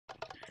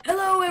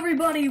Hello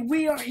everybody,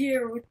 we are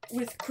here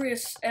with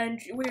Chris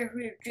and we're here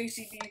with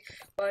JCB,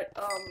 but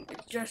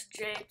it's just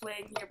Jay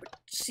playing here, but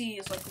C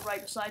is like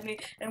right beside me,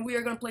 and we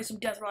are gonna play some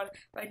Deathrun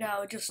right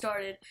now. It just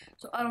started,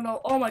 so I don't know.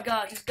 Oh my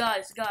gosh, this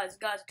guy's a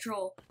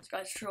troll. This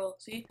guy's a troll.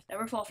 See,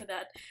 never fall for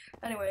that.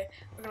 Anyway,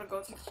 we're gonna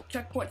go through the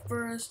checkpoint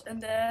first,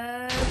 and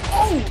then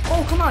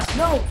oh come on,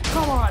 no,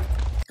 come on.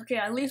 Okay,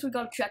 at least we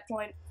got a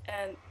checkpoint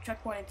in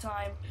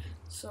time,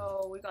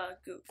 so we gotta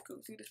go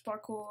through this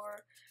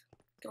parkour.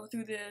 Go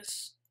through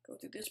this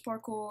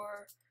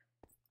parkour,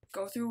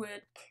 go through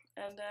it,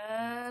 and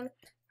then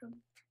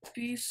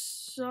be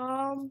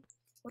some,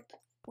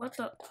 what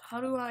the, how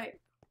do I,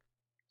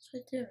 it's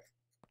right there,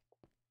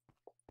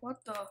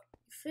 what the,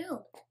 you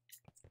failed.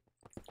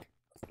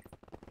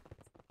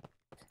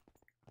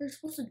 You're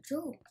supposed to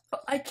jump.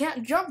 I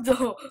can't jump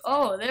though.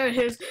 Oh, there it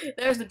is,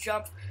 there's the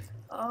jump.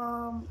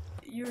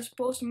 You're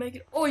supposed to make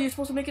it, oh, you're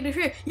supposed to make it over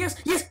here, yes,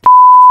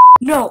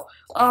 no,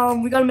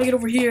 we gotta make it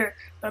over here.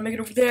 Gotta make it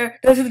over there.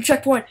 Gotta do the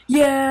checkpoint.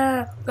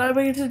 Yeah! Gotta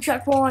make it to the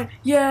checkpoint.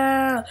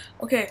 Yeah!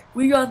 Okay,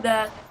 we got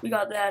that. We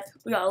got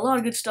a lot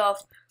of good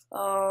stuff.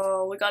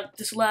 We got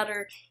this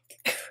ladder.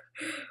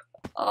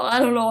 I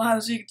don't know how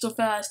to see it so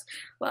fast,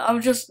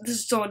 but this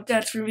is so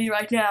intense for me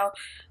right now,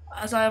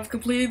 as I have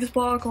completed this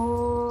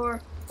parkour.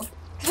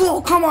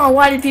 Oh, come on!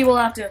 Why did people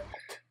have to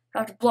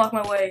block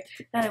my way?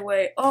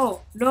 Anyway,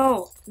 oh,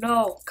 no,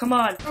 come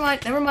on.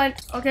 Never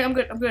mind. Okay, I'm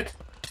good.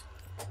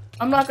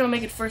 I'm not gonna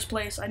make it first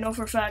place, I know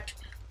for a fact,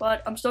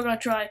 but I'm still gonna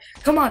try.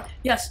 Come on,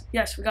 yes, we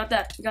got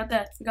that. Come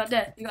on, we got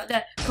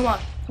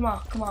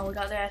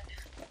that.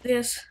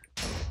 This,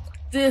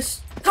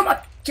 come on,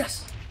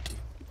 yes.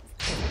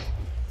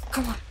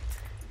 Come on.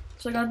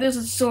 So I got this.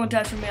 It's so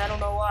intense for me. I don't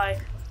know why,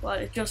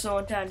 but it's just so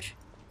intense.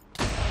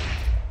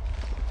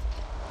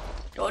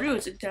 Told you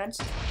it's intense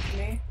for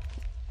me.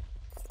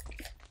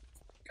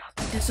 Got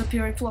the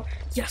disappearing floor.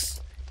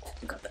 Yes.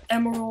 We got the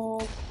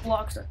emerald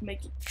blocks that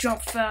make you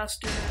jump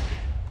faster.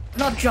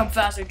 Not jump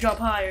faster, jump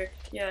higher.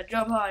 Yeah,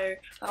 jump higher.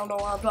 I don't know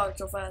why I'm talking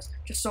so fast.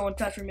 Just so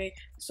intense for me.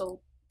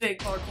 So big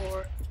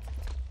parkour.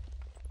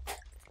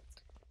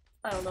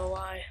 I don't know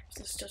why.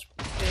 This is just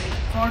big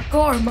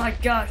parkour. My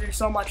gosh, there's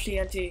so much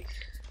TNT.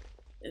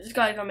 This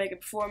guy's gonna make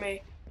it before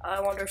me.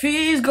 I wonder if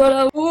he's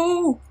gonna.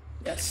 Woo!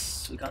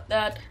 Yes, we got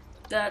that.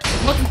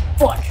 What the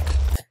fuck?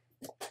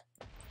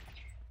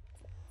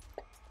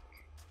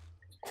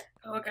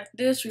 Oh, we got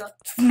this. We got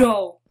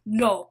no,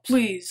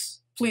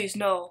 please,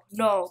 no,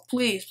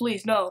 please,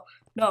 no.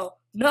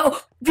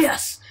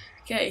 Yes.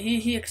 Okay,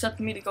 he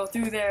accepted me to go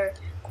through there,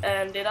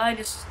 and did I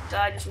just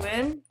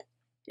win?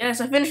 Yes,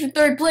 I finished in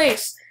third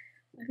place.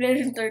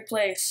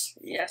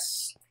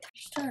 Yes.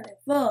 Started.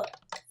 4,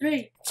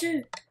 3,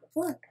 2,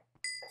 1.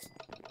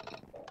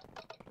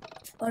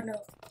 Oh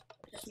no,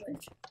 just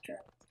went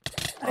trap.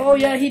 Oh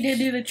yeah, he did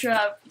do the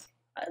trap.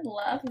 I'd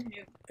laugh if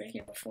you make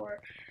it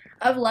before.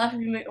 I'd laugh if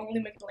you only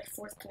make it like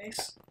 4th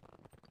place.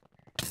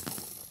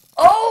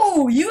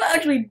 Oh, you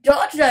actually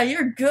dodged that.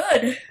 You're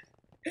good.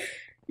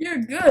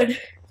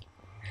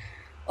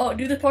 Oh,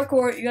 do the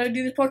parkour. You gotta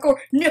do the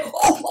parkour. No.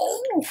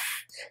 Oh.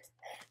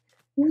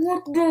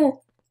 What the?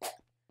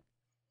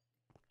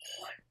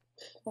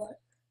 What?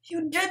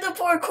 You did the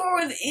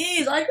parkour with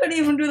ease. I couldn't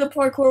even do the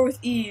parkour with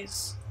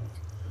ease.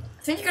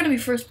 I think you're gonna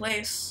be 1st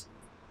place.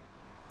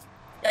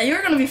 Yeah,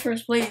 you're gonna be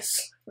 1st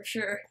place for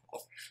sure.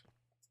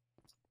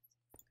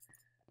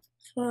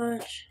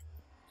 Fudge.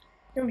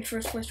 You're gonna be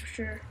 1st place for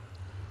sure.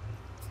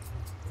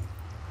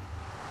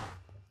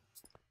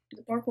 Do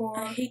the parkour.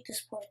 I hate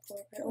this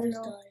parkour. I always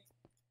die.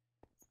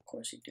 Of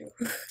course you do.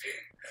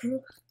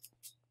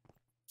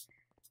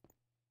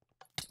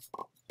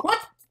 What?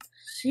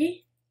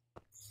 See?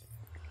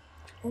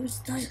 Always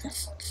die.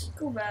 Let's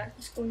go back.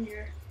 Let's go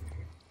here.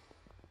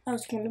 I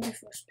was gonna be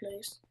 1st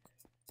place.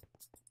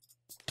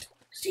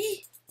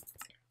 See?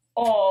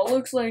 Oh,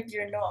 looks like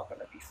you're not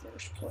gonna be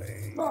 1st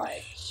place.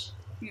 Right.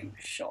 You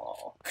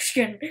saw.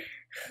 I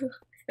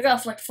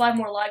got like 5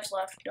 more lives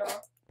left,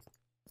 duh.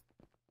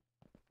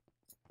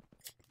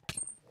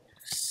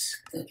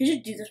 You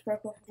should do this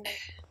parkour for me.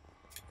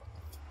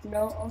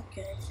 No?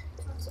 Okay.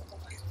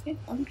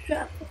 I'm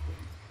trapped.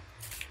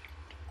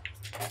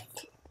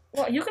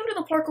 Well, you can do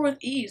the parkour with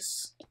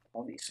ease,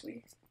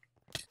 obviously.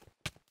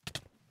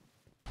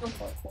 No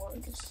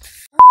parkour,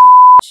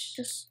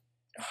 just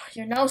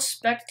you're now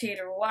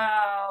spectator.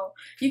 Wow,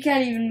 you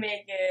can't even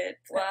make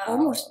it. Wow, I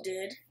almost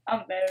did.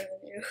 I'm better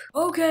than you.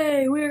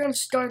 Okay, we're gonna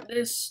start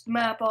this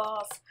map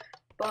off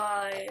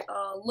by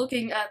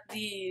looking at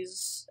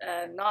these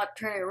and not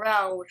turning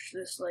around, which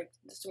this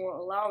won't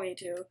allow me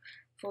to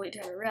fully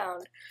turn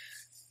around.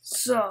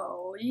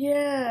 So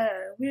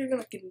yeah, we're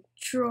gonna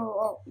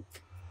control. Oh,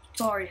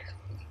 sorry,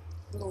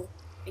 little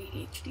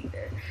ADHD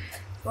there,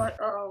 but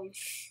or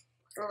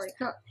like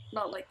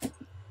not like.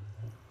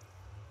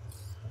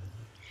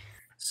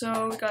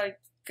 So we gotta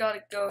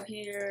go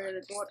here.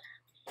 And what?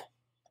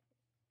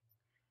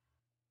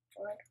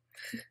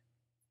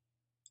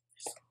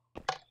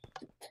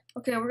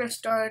 Okay, we're gonna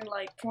start in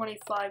like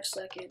 25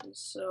 seconds.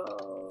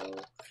 So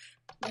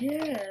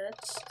yeah,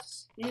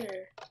 it's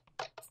here.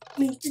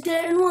 Meet you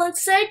there in 1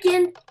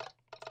 second.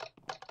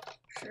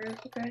 Sure,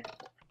 okay.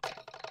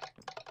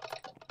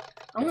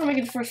 I'm gonna make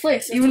it first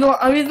place, even though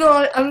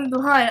I'm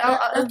behind.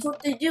 That's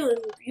what they do in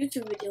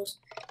YouTube videos.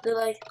 They're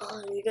like,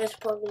 oh, you guys are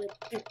probably gonna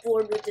be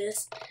bored with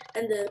this,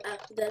 and then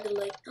after that they're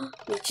like, oh,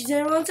 meet you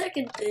there in 1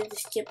 second. They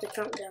just skip the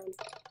countdown.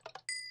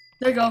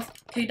 There you go.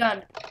 Okay,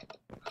 done.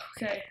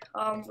 Okay,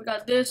 we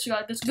got this. You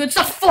got this good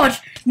stuff.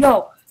 Fudge.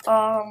 No.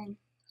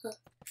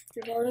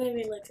 You're probably gonna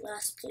be like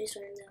last place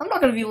right now. I'm not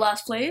gonna be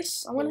last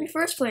place. I'm gonna be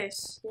first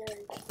place. Yeah.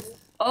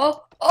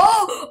 Oh!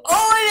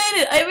 I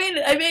made it! I made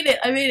it! I made it!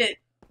 I made it!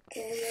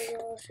 Oh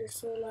my gosh, you're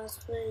so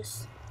last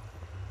place.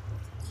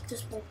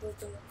 This one will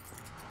do it,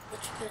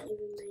 but you can't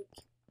even make.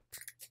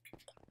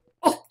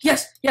 Oh,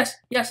 yes! Yes!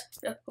 Yes!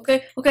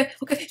 Okay, okay,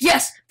 okay!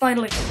 Yes!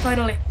 Finally!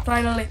 Finally!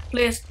 Finally!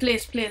 Please,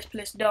 please, please,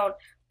 please, don't.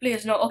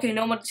 Please, no. Okay,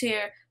 no one's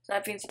here. So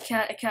that means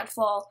it can't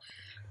fall.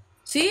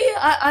 See?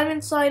 I'm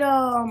inside,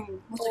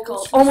 what's it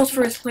called? Almost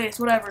first place,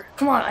 whatever.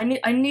 Come on, I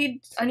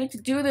need to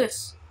do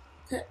this.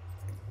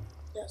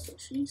 That's what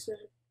she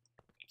said.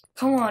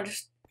 Come on,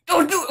 just do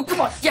it.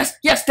 Come on. Yes,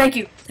 yes, thank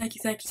you. Thank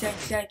you, thank you, thank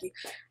you, thank you.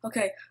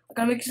 Okay, I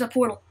gotta make this a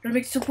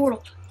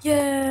portal.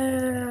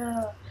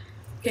 Yeah.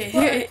 Okay,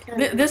 here,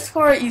 this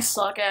part you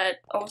suck at.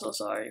 I'm so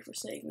sorry for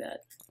saying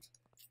that.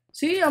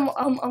 See, I'm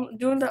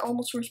doing that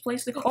almost first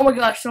place thing. Oh my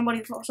gosh,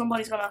 somebody's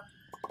gonna.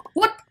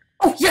 What?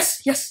 Oh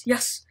yes, yes,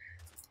 yes.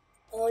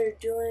 Oh, you're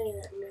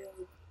doing it,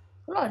 noob.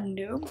 I'm not a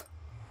noob.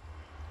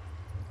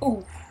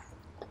 Oh,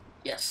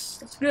 yes,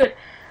 that's good.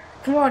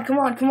 Come on, come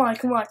on, come on,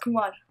 come on, come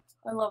on.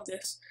 I love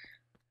this.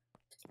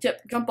 Tip,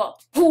 jump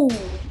up. Boom.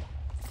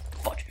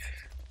 Fudge.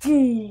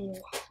 Boom.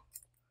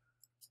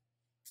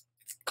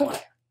 Come on.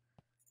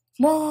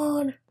 Come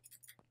on.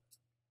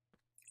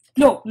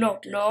 No, no,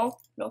 no,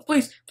 no,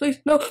 please, please,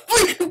 no,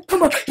 please,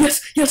 come on,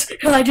 yes, yes,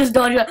 I just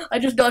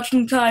dodged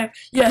in time,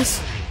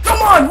 yes, come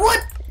on,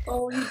 what?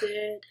 Oh, you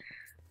did.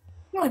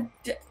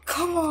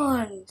 Come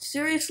on,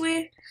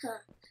 seriously? Huh.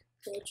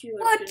 Told you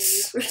What? I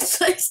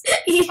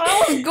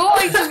was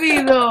going to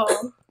be, though.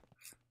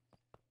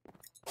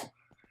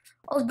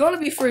 I was going to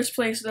be first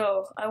place,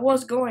 though. I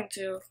was going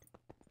to.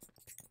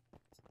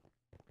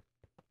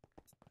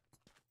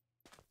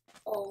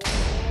 Oh.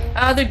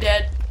 Ah, they're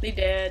dead. They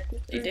dead.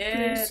 They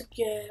dead.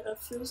 I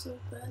feel so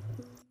bad.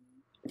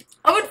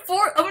 I'm in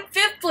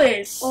fifth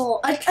place. Oh,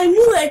 I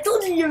knew it. I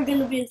told you were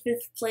gonna be in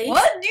 5th place.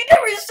 What? You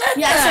never said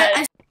that.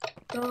 I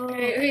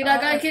Hey, that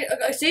guy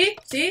can't. See?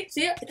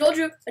 I told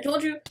you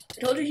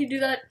he'd do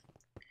that.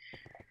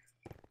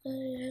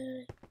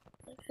 I'm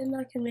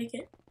not gonna make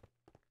it.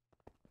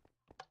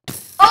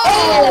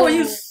 Oh,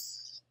 you.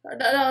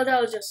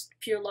 That was just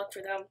pure luck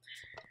for them.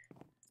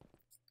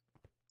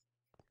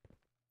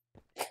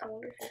 I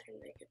wonder if I can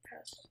make it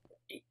past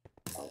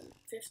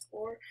 5th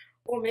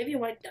or maybe I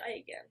might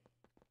die again.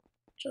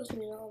 Trust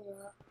me on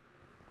that.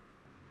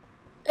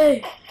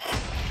 Hey,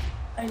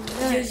 I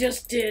know. You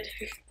just did.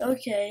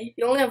 Okay.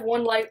 You only have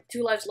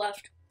 2 lives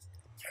left.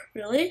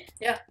 Really?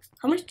 Yeah.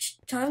 How many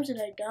times did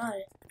I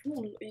die?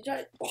 You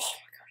died. Oh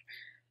my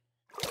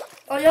god.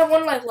 Oh, you have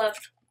 1 life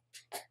left.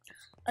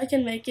 I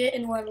can make it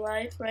in 1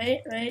 life,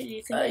 right? Right? Do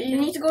you think you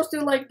need to go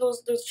through like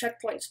those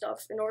checkpoint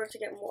stuff in order to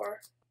get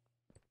more.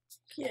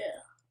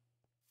 Yeah.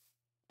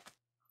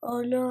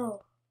 Oh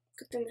no.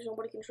 Good thing there's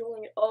nobody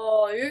controlling it.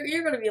 Oh,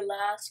 you're gonna be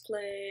last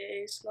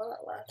place.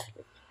 Not last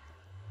place.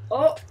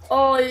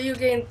 Oh, you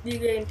gained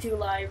 2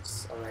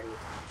 lives already.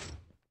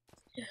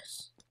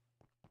 Yes.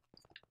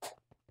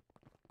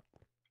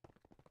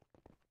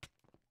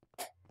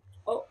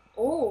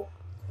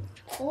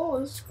 Oh,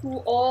 this is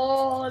cool.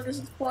 Oh, this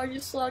is the part you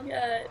suck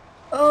at.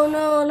 Oh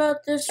no,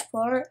 not this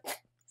part.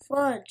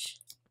 Fudge.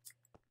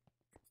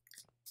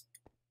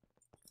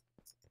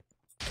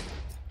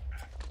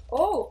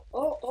 Oh.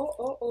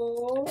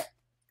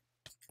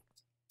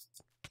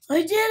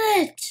 I did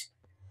it!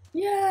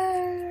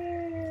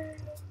 Yay!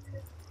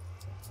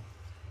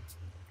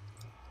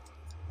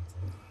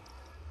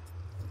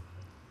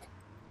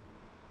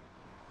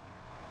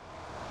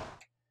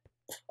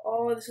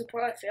 Oh, this is the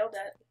part I failed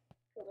at.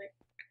 Like,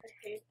 I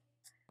hate.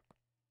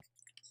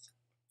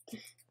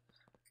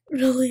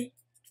 Really?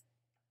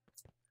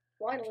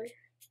 Finally.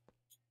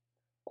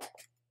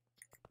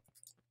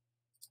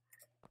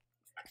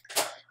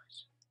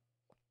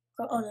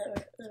 Oh, there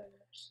it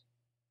is.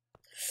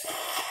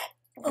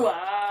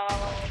 Wow.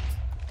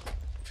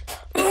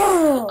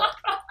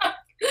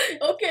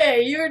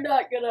 Okay, you're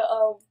not gonna,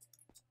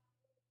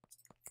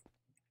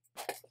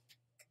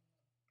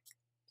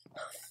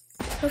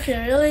 Okay,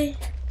 really?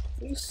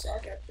 You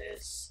suck at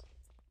this.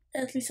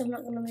 At least I'm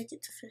not gonna make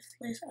it to 5th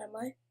place, am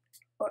I?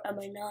 Or am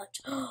I not?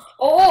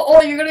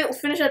 Oh, you're gonna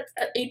finish at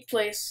 8th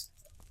place.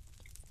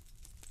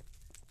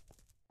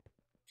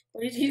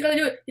 He's gonna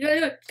do it. He's gonna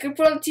do it. He's gonna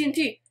put on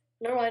TNT.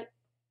 Never mind.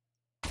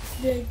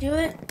 Did I do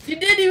it? You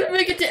didn't even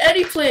make it to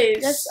any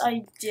place. Yes,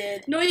 I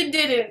did. No, you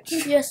didn't.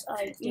 Yes,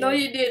 I did. No,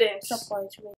 you didn't. Stop lying to me.